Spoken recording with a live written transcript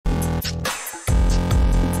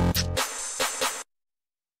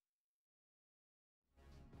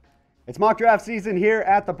It's mock draft season here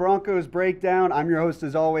at the Broncos Breakdown. I'm your host,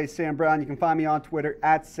 as always, Sam Brown. You can find me on Twitter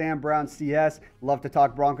at SamBrownCS. Love to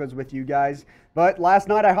talk Broncos with you guys. But last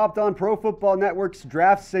night I hopped on Pro Football Network's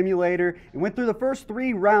Draft Simulator and went through the first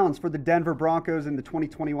 3 rounds for the Denver Broncos in the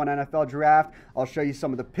 2021 NFL Draft. I'll show you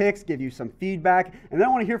some of the picks, give you some feedback, and then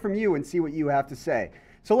I want to hear from you and see what you have to say.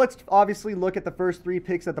 So let's obviously look at the first 3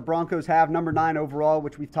 picks that the Broncos have. Number 9 overall,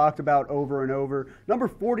 which we've talked about over and over. Number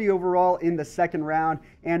 40 overall in the second round,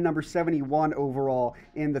 and number 71 overall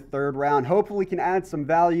in the third round. Hopefully can add some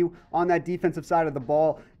value on that defensive side of the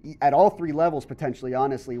ball at all 3 levels potentially,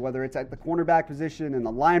 honestly, whether it's at the cornerback position, in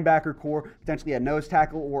the linebacker core, potentially a nose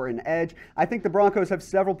tackle or an edge. I think the Broncos have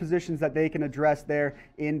several positions that they can address there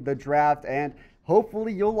in the draft, and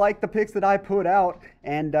hopefully you'll like the picks that I put out,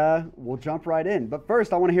 and we'll jump right in. But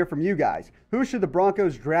first, I want to hear from you guys. Who should the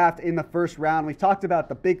Broncos draft in the first round? We've talked about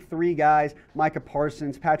the big 3 guys, Micah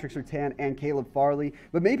Parsons, Patrick Surtain, and Caleb Farley.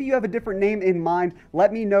 But maybe you have a different name in mind.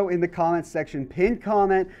 Let me know in the comments section. Pinned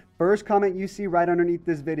comment, first comment you see right underneath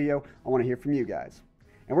this video. I want to hear from you guys.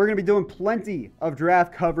 And we're going to be doing plenty of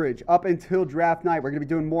draft coverage up until draft night. We're going to be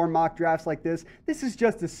doing more mock drafts like this. This is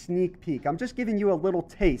just a sneak peek. I'm just giving you a little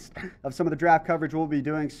taste of some of the draft coverage we'll be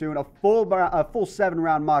doing soon. A full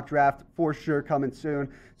 7-round mock draft for sure coming soon.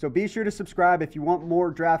 So be sure to subscribe if you want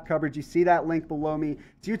more draft coverage. You see that link below me.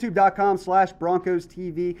 It's youtube.com/Broncos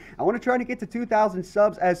TV. I want to try to get to 2,000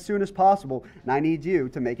 subs as soon as possible, and I need you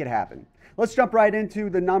to make it happen. Let's jump right into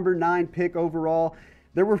the number 9 pick overall.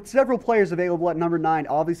 There were several players available at number 9.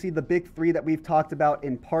 Obviously, the big 3 that we've talked about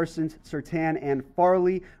in Parsons, Surtain, and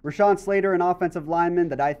Farley. Rashawn Slater, an offensive lineman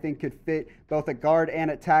that I think could fit both at guard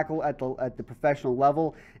and at tackle at the professional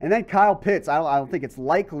level. And then Kyle Pitts. I don't think it's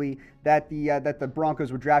likely that the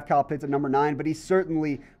Broncos would draft Kyle Pitts at number 9, but he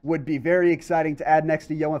certainly would be very exciting to add next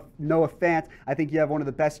to Noah Fant. I think you have one of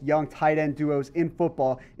the best young tight end duos in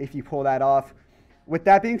football if you pull that off. With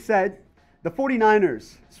that being said, the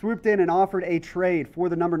 49ers swooped in and offered a trade for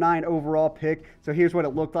the number 9 overall pick. So here's what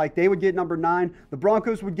it looked like. They would get number 9. The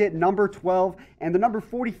Broncos would get number 12 and the number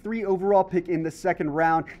 43 overall pick in the second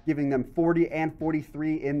round, giving them 40 and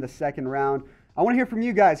 43 in the second round. I want to hear from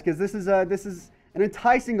you guys because this is an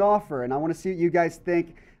enticing offer, and I want to see what you guys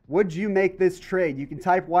think. Would you make this trade? You can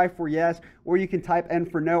type Y for yes, or you can type N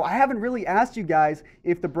for no. I haven't really asked you guys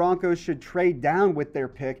if the Broncos should trade down with their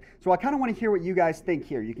pick, so I kind of want to hear what you guys think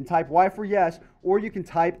here. You can type Y for yes, or you can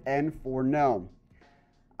type N for no.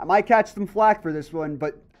 I might catch some flack for this one,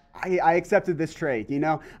 but I accepted this trade. You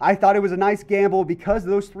know, I thought it was a nice gamble because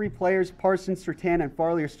those 3 players, Parsons, Surtain, and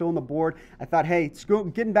Farley, are still on the board. I thought, hey,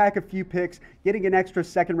 getting back a few picks, getting an extra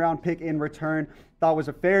second-round pick in return, thought was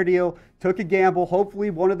a fair deal. Took a gamble. Hopefully,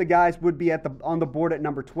 one of the guys would be on the board at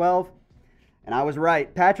number 12. And I was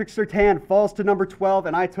right. Patrick Surtain falls to number 12,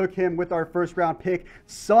 and I took him with our first-round pick.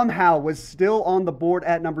 Somehow was still on the board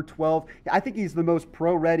at number 12. I think he's the most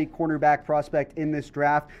pro-ready cornerback prospect in this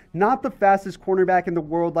draft. Not the fastest cornerback in the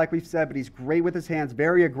world, like we've said, but he's great with his hands.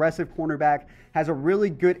 Very aggressive cornerback. Has a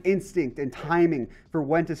really good instinct and timing for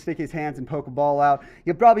when to stick his hands and poke a ball out.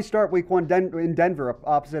 He'll probably start week 1 in Denver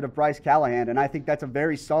opposite of Bryce Callahan, and I think that's a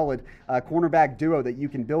very solid cornerback duo that you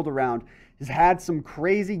can build around. Has had some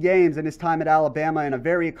crazy games in his time at Alabama and a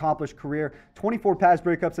very accomplished career. 24 pass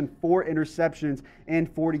breakups and 4 interceptions in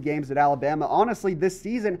 40 games at Alabama. Honestly, this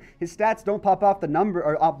season, his stats don't pop off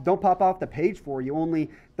the page for you. Only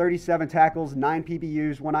 37 tackles, 9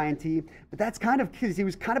 PBUs, 1 INT. But that's kind of because he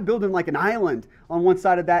was kind of building like an island on one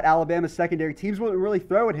side of that Alabama secondary. Teams wouldn't really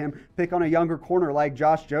throw at him, pick on a younger corner like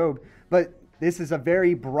Josh Jobe. But this is a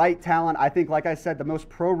very bright talent. I think, like I said, the most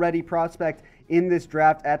pro-ready prospect in this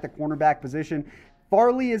draft at the cornerback position.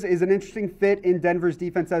 Farley is an interesting fit in Denver's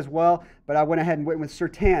defense as well, but I went ahead and went with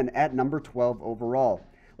Surtain at number 12 overall.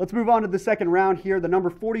 Let's move on to the second round here. The number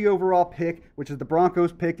 40 overall pick, which is the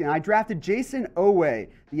Broncos pick, and I drafted Jayson Oweh,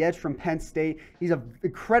 the edge from Penn State. He's an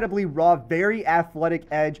incredibly raw, very athletic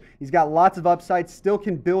edge. He's got lots of upside, still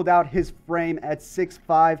can build out his frame at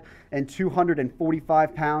 6'5" and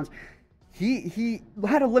 245 pounds. He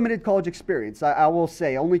had a limited college experience, I will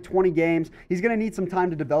say, only 20 games. He's going to need some time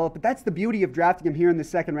to develop, but that's the beauty of drafting him here in the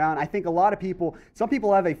second round. I think some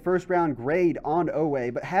people have a first-round grade on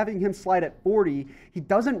Oweh, but having him slide at 40, he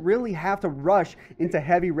doesn't really have to rush into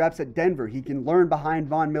heavy reps at Denver. He can learn behind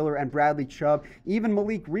Von Miller and Bradley Chubb, even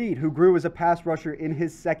Malik Reed, who grew as a pass rusher in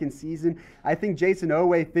his second season. I think Jayson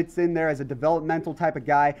Oweh fits in there as a developmental type of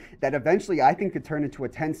guy that eventually I think could turn into a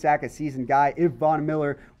 10-sack-a-season guy if Von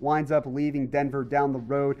Miller winds up leaving Denver down the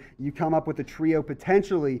road. You come up with a trio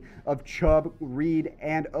potentially of Chubb, Reed,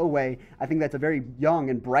 and Oweh. I think that's a very young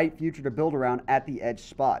and bright future to build around at the edge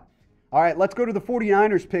spot. All right, let's go to the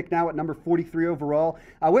 49ers pick now at number 43 overall.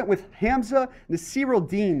 I went with Hamsah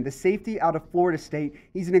Nasirildeen, the safety out of Florida State.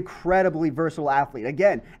 He's an incredibly versatile athlete.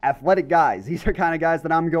 Again, athletic guys. These are kind of guys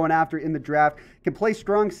that I'm going after in the draft. Can play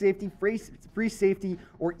strong safety, free safety,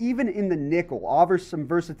 or even in the nickel. Offers some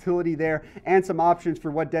versatility there and some options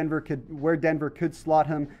for where Denver could slot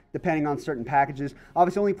him depending on certain packages.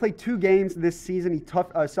 Obviously, only played 2 games this season. He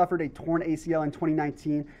suffered a torn ACL in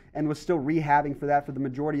 2019 and was still rehabbing for that for the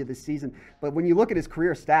majority of the season. But when you look at his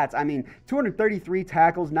career stats, I mean, 233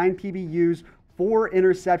 tackles, 9 PBUs, 4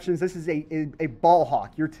 interceptions. This is a ball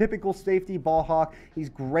hawk, your typical safety ball hawk. He's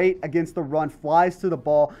great against the run, flies to the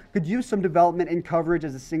ball, could use some development in coverage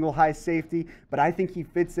as a single high safety, but I think he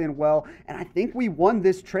fits in well. And I think we won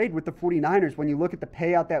this trade with the 49ers when you look at the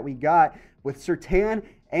payout that we got with Surtain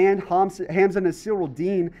and Hamsah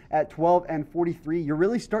Nasirildeen at 12 and 43. You're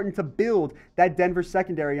really starting to build that Denver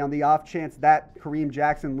secondary on the off chance that Kareem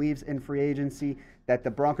Jackson leaves in free agency, that the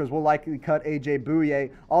Broncos will likely cut A.J.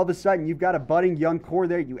 Bouye. All of a sudden, you've got a budding young core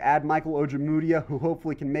there. You add Michael Ojemudia, who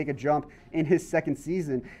hopefully can make a jump in his second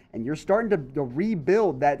season, and you're starting to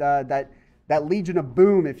rebuild that Legion of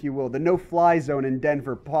Boom, if you will, the no-fly zone in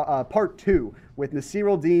Denver, part 2, with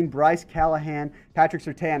Nasirildeen, Bryce Callahan, Patrick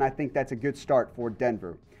Surtain. I think that's a good start for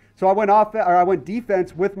Denver. So I went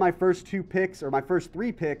defense with my first 3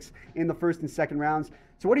 picks in the first and second rounds.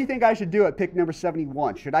 So what do you think I should do at pick number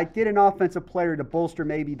 71? Should I get an offensive player to bolster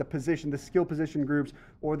maybe the skill position groups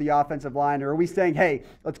or the offensive line? Or are we saying, hey,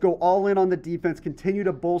 let's go all in on the defense, continue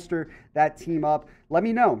to bolster that team up? Let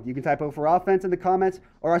me know. You can type O for offense in the comments,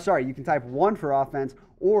 or sorry, you can type 1 for offense,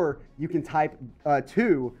 or you can type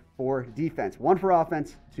 2 for defense. 1 for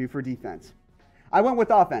offense, 2 for defense. I went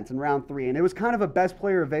with offense in round 3, and it was kind of a best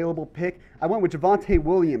player available pick. I went with Javonte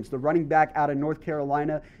Williams, the running back out of North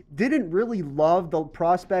Carolina. Didn't really love the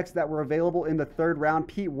prospects that were available in the 3rd round.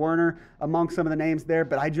 Pete Werner among some of the names there,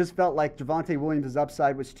 but I just felt like Javonte Williams'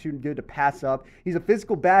 upside was too good to pass up. He's a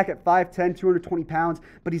physical back at 5'10", 220 pounds,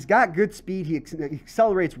 but he's got good speed. He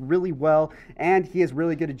accelerates really well, and he has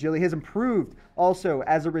really good agility. He has improved also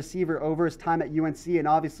as a receiver over his time at UNC, and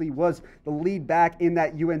obviously was the lead back in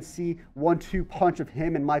that UNC 1-2 punch of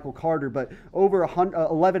him and Michael Carter, but over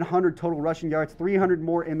 1,100 total rushing yards, 300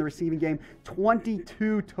 more in the receiving game,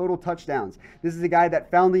 22 total touchdowns. This is a guy that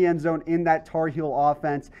found the end zone in that Tar Heel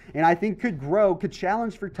offense, and I think could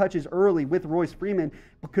challenge for touches early with Royce Freeman,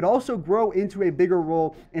 but could also grow into a bigger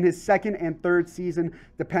role in his 2nd and 3rd season,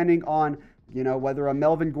 depending on whether a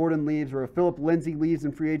Melvin Gordon leaves or a Phillip Lindsay leaves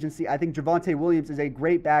in free agency. I think Javonte Williams is a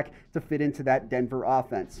great back to fit into that Denver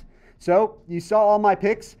offense. So you saw all my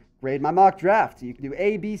picks. Grade my mock draft. You can do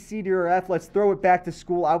A, B, C, D, or F. Let's throw it back to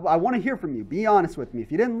school. I want to hear from you. Be honest with me.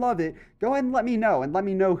 If you didn't love it, go ahead and let me know. And let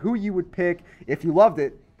me know who you would pick. If you loved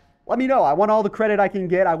it, let me know. I want all the credit I can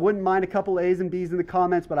get. I wouldn't mind a couple A's and B's in the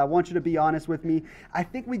comments, but I want you to be honest with me. I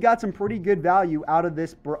think we got some pretty good value out of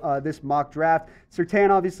this mock draft.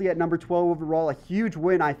 Surtain, obviously, at number 12 overall, a huge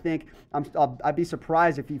win, I think. I'd be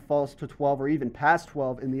surprised if he falls to 12 or even past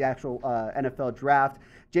 12 in the actual NFL draft.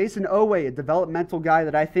 Jayson Oweh, a developmental guy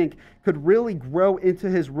that I think could really grow into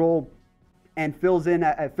his role and fill in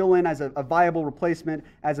as a viable replacement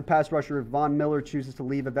as a pass rusher if Von Miller chooses to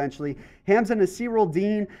leave eventually. Hamsah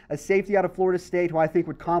Nasirildeen, a safety out of Florida State, who I think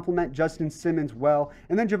would complement Justin Simmons well.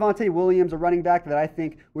 And then Javonte Williams, a running back that I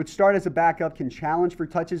think would start as a backup, can challenge for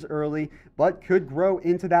touches early, but could grow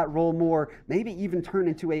into that role more, maybe even turn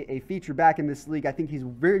into a feature back in this league. I think he's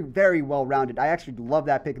very, very well-rounded. I actually love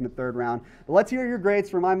that pick in the 3rd round. But let's hear your grades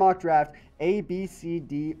for my mock draft, A, B, C,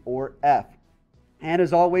 D, or F. And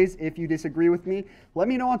as always, if you disagree with me, let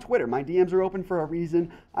me know on Twitter. My DMs are open for a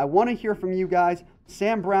reason. I want to hear from you guys.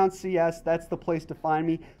 Sam Brown CS, that's the place to find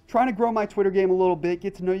me. Trying to grow my Twitter game a little bit,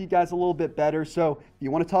 get to know you guys a little bit better. So if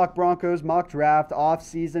you want to talk Broncos, mock draft, off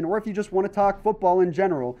season, or if you just want to talk football in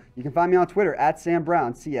general, you can find me on Twitter at Sam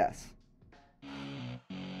Brown CS.